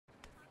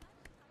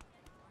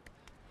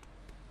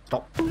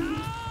Stop.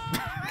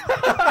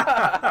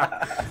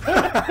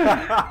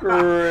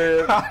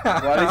 Rip.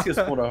 Why did you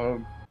spawn at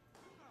home?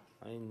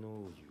 I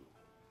know you.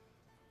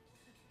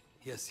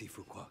 Yes,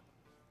 Sifuqua.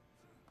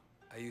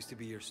 I used to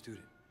be your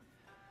student.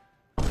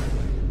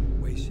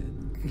 Wei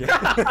Shen.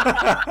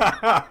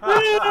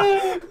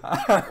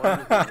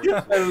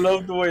 I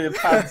love the way it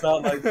pans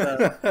out like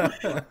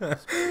that.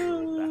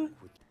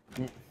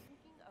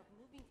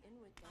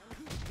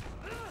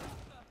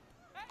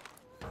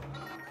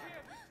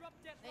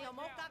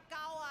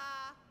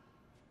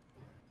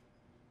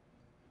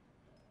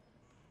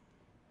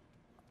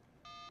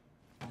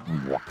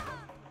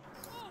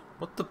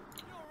 What the?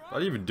 I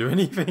didn't even do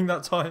anything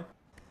that time.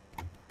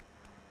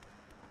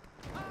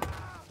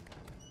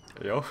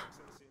 Yo.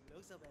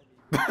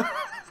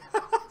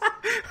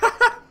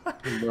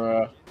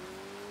 Bruh.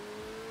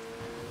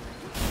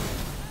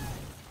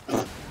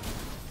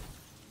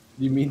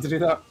 You mean to do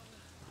that?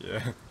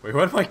 Yeah. Wait,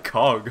 where'd my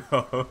car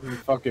go? You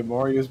fucking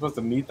Mario, you're supposed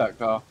to need that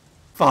car.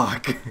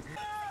 Fuck.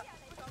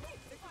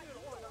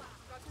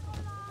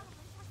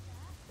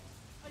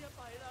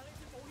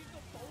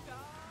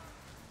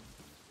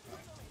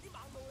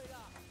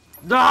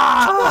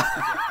 Ah!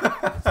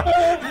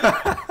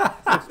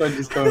 So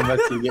just going back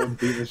to getting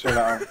beat the shit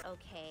out of.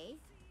 Okay.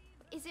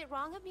 Is it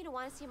wrong of me to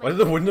want to see my Why did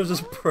the windows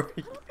just break?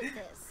 Look at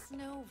this.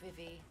 No,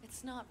 Vivi,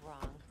 it's not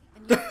wrong.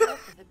 And you put up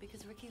with it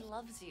because Ricky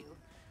loves you.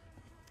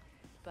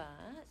 But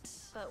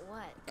But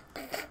what?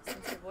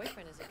 since your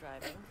boyfriend isn't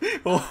driving,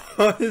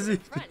 What is he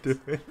Front.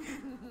 doing?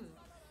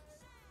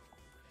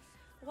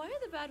 why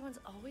are the bad ones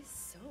always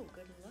so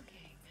good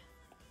looking?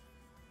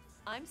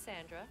 I'm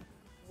Sandra.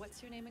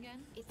 What's your name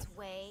again? It's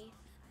way.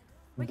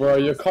 Bro,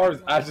 your car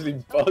is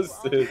actually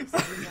busted.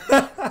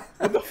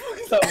 What the fuck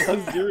is that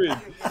man doing?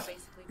 We can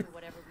basically do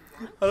whatever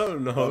we want. I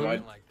don't know. Oh,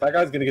 man. That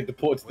guy's gonna get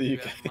deported to the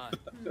UK.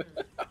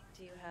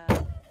 Do you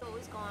have What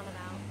was going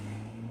about?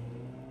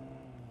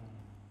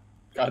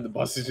 God, the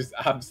bus is just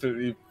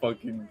absolutely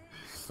fucking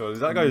So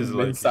that guy is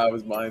like. minced out of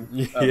his mind.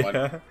 Never mind.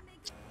 Yeah.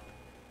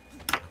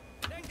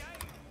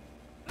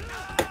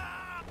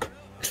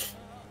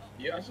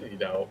 You actually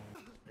need help.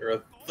 You're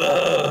a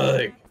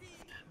thug.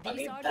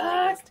 these are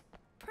the list?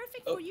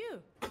 Perfect Oh. for you.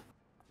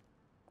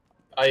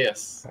 Ah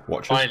yes.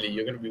 Watch it. Finally,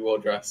 you're gonna be well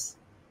dressed.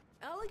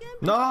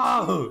 Elegant.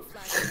 No!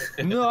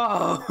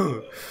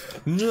 No!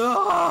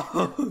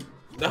 No!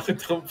 No,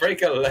 don't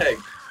break a leg.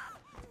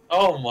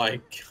 Oh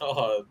my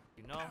god.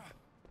 You know,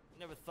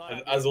 never thought.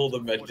 And as all the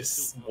men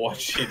just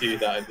watch you do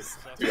that and just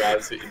do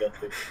absolutely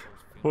nothing.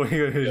 What are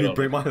you gonna do? Yeah.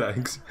 Break my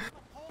legs?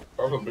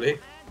 Probably.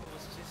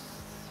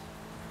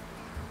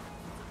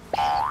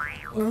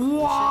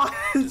 What?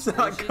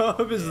 That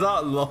curve is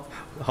that long?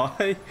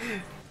 High?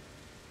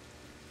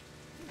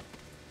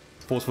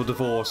 Force for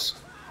divorce.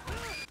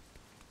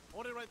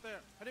 Hold it right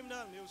there. Put him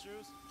down, New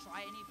Shoes.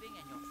 Try anything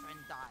and your friend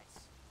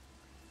dies.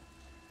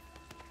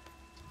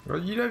 Bro,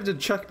 you don't have to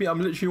check me.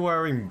 I'm literally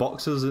wearing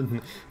boxers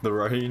in the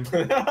rain.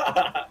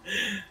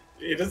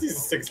 He just needs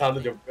to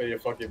 600 your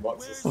fucking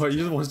boxes. What, he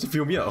just wants to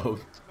feel me up.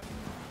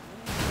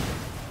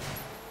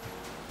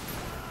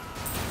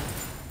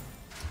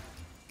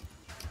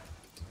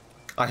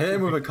 I hit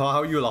him with a car.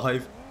 How are you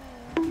alive?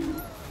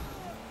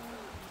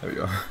 There we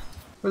go.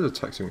 Where's a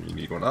taxi when you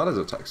need one? Ah, there's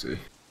a taxi.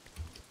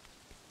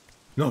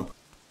 No!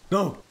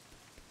 No!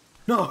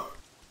 No!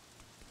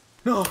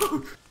 No!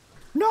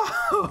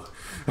 No!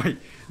 Wait!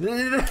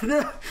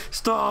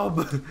 Stop!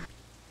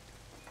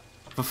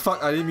 For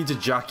fuck, I didn't mean to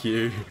jack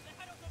you.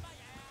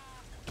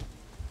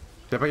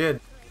 Step again.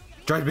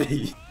 Drive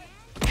me.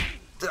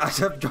 I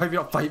said drive me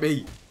up, fight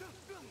me.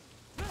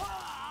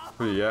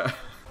 Yeah.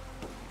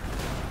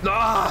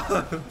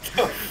 Ah!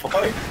 Fuck.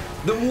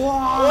 The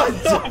what?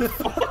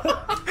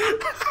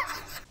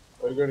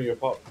 Why are you going to your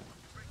pop?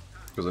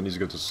 Because I need to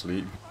go to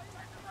sleep.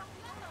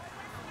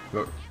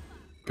 Look,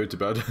 go to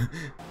bed.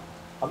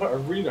 I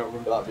really don't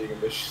remember that being a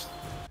mission.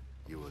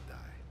 You will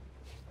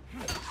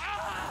die.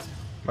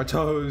 My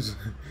toes.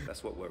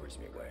 That's what worries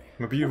me, Wei.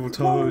 My beautiful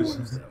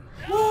toes.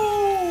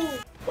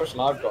 Question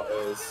I've got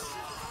is,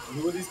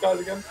 who are these guys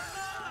again?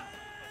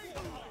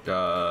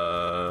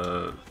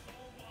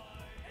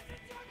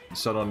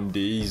 Son on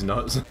D's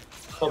nuts.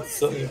 Oh,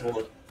 Sunny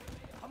Boy.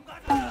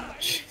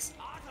 Jeez.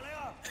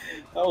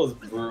 That was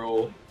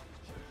brutal.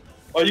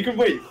 Oh, you can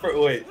wait.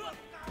 Wait.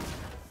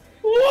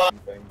 What?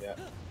 Thing, yeah.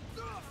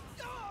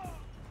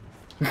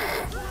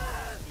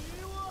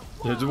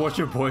 Yeah, just watch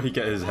your boy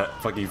get his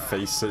fucking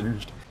face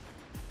singed.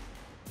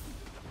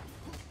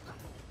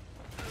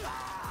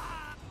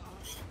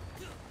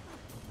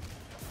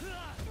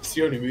 It's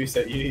the only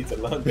moveset you need to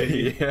learn,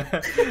 baby.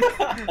 Yeah.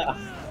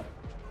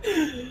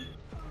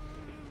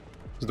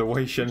 It's the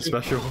Wei Shen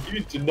special. You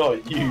do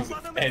not use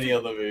any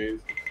other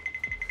moves.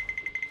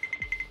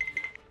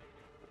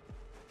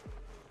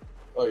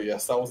 Oh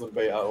yes, that wasn't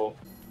bait at all.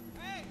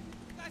 Hey,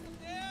 you guys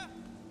up there?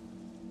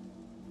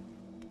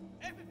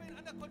 Everything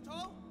under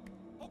control?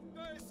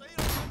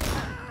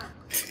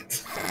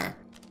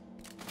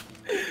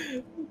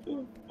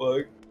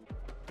 Fuck.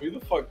 Who the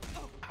fuck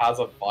has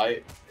a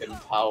fight in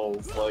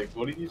towels? Like,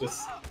 what do you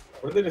just...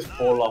 What if they just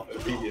fall off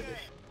immediately?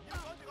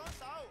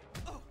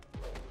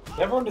 I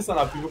never understand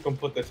how people can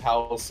put their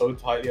towel so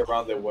tightly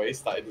around their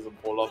waist that it doesn't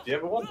fall off. Do you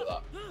ever wonder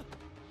that?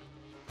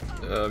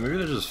 Maybe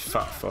they're just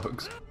fat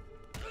fucks.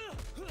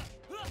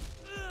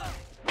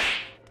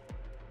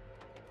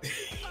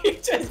 He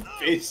just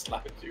bitch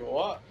slapped you,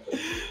 what? I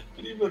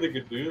didn't even know they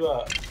could do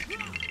that.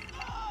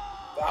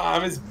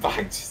 Damn, his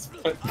back just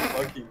went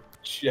fucking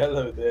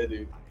jello there,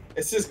 dude.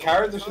 It's just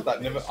character shit that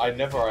I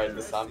never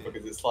understand,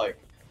 because it's like,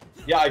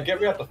 yeah, I get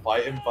we have to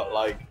fight him, but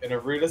like, in a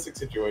realistic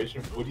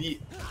situation,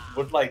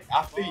 would like,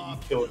 after he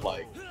killed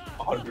like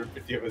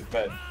 150 of his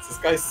men, is this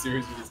guy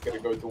seriously just gonna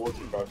go towards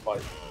him and try and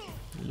fight?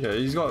 Yeah,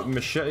 he's got a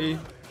machete.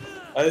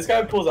 This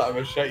guy pulls out a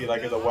machete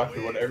like as a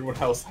weapon when everyone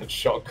else had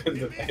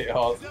shotguns and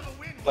ARs.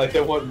 Like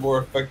they weren't more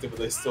effective, but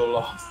they still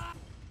lost.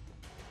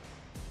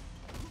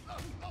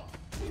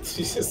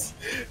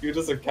 You're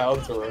just a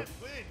counterer.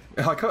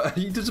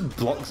 He just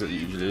blocks it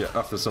usually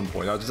after some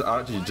point. I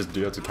actually just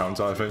do it to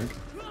counter, I think.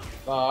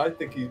 Nah, I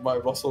think he might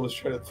have lost all his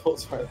train of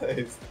thoughts right there.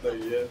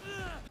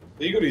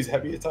 You gotta use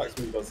heavy attacks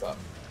when he does that.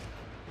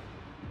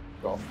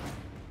 Go on.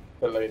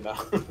 Bit late now.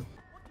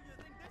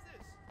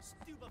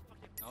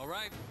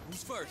 Alright,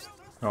 who's first?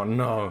 Oh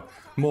no,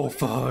 more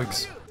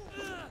thugs.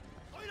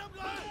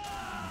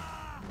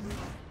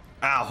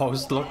 Ow, I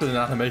was locked in an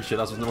animation,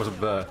 that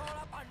wasn't there.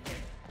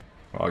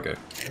 Oh, okay.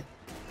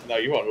 No,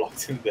 you weren't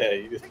locked in there,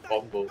 you just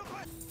fumbled.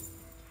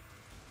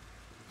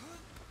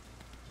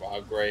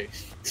 Wow, great.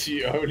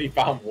 You only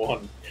found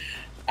one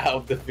out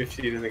of the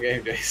 15 in the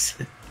game,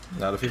 Jason.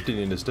 Now the 15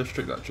 in this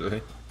district,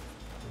 actually.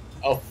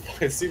 Oh,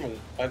 it's even...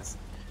 I don't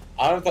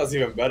know if that's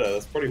even better,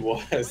 that's probably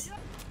worse.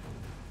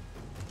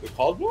 The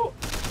cardboard?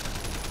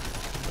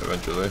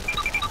 Eventually.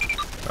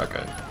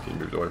 Okay, he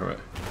moved away from it.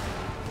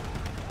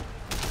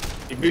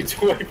 He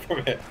moved away from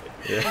it?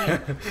 Yeah.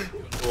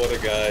 What a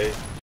guy.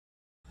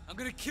 I'm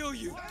gonna kill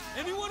you.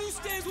 Anyone who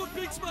stands with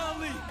Big Smile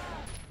Lee.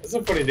 That's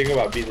a funny thing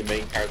about being the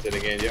main character in the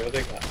game. Do you ever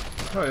think that?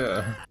 Oh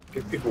yeah.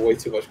 Give people way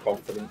too much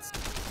confidence.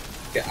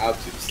 Get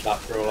absolutely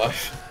slapped in real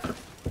life.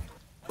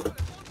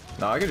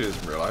 Nah, I can do this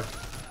in real life.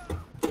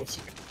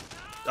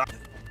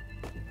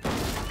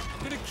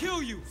 I'm gonna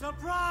kill you.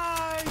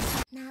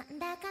 Surprise! Did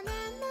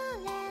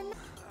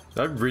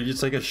I really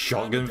just take a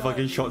shotgun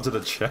fucking shot to the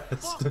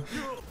chest?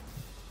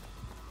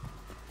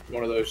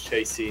 One of those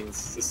chase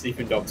scenes, the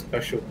Sleeping Dog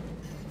special.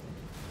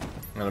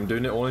 And I'm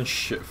doing it all in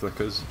shit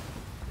flickers.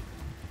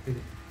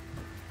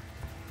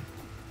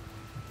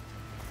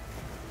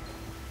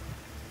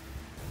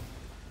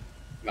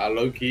 Nah,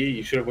 low key,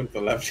 you should have went to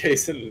the left,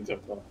 Jason, and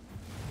jumped on.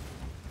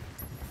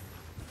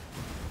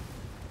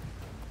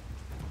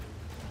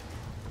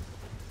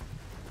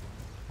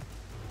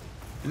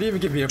 You didn't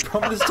even give me a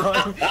prompt this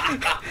time.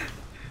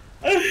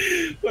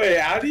 Wait,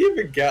 how do you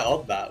even get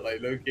on that,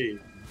 like, low key?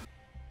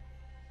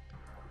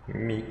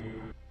 Me.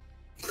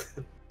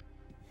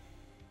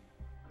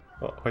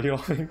 What are you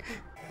laughing?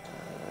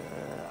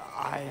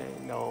 I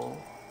know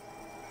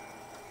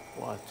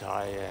what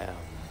I am.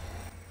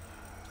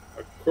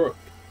 A crook.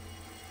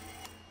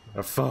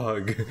 A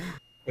thug.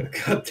 A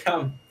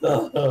goddamn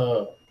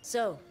thug.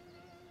 So,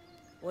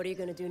 what are you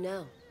gonna do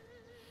now?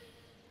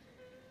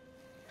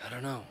 I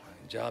don't know.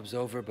 Job's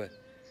over, but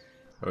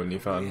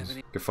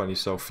OnlyFans. Go find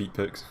yourself feet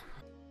pics.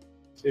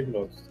 Sleeping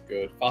Dog's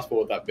good. Fast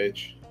forward that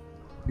bitch.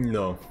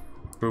 No.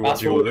 We're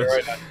Fast watching all forward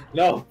this. right now.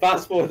 No,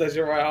 fast forward, that's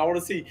your right. I want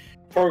to see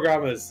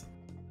programmers.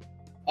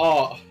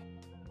 Oh.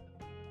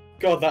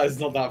 God, that is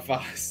not that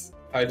fast.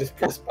 I just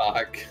press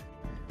back.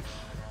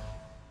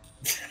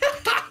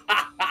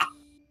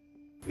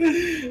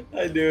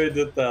 I knew it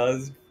did that.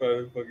 That's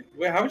so fucking...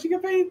 Wait, how much you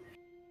get paid?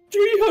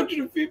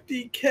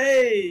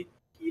 350k!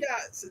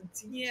 Yes,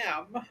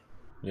 damn.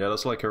 Yeah,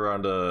 that's like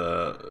around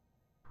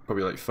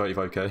probably like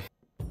 35k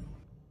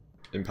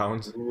in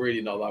pounds.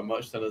 Really not that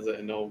much then, is it,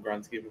 in the whole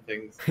grand scheme of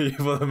things? For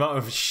the amount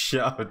of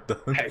shit I've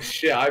done. Heck,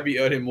 shit, I'd be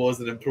earning more as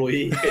an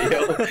employee.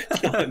 Yo,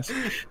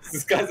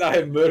 this guy's out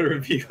here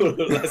murdering people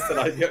less than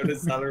I get on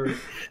his salary.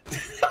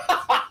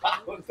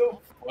 What the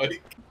fuck? What?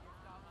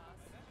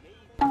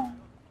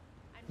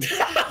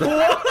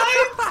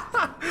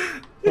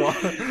 What?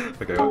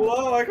 Okay.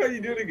 Whoa, why can't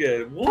you do it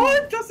again?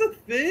 What? That's a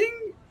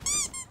thing?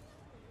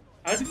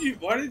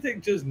 Why did it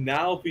take just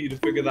now for you to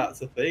figure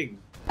that's a thing?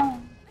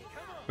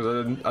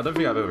 Because I don't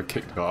think I've ever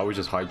kicked a car, I always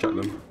just hijack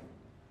them.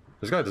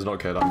 This guy does not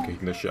care that I'm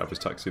kicking this shit out of his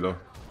taxi though.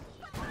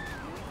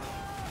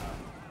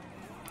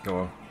 Oh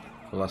well.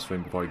 The last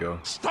thing before I go.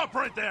 Stop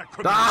right there!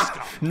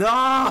 Ah!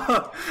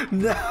 No!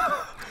 No!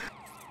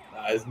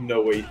 There's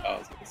no way. Oh, I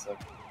was gonna say.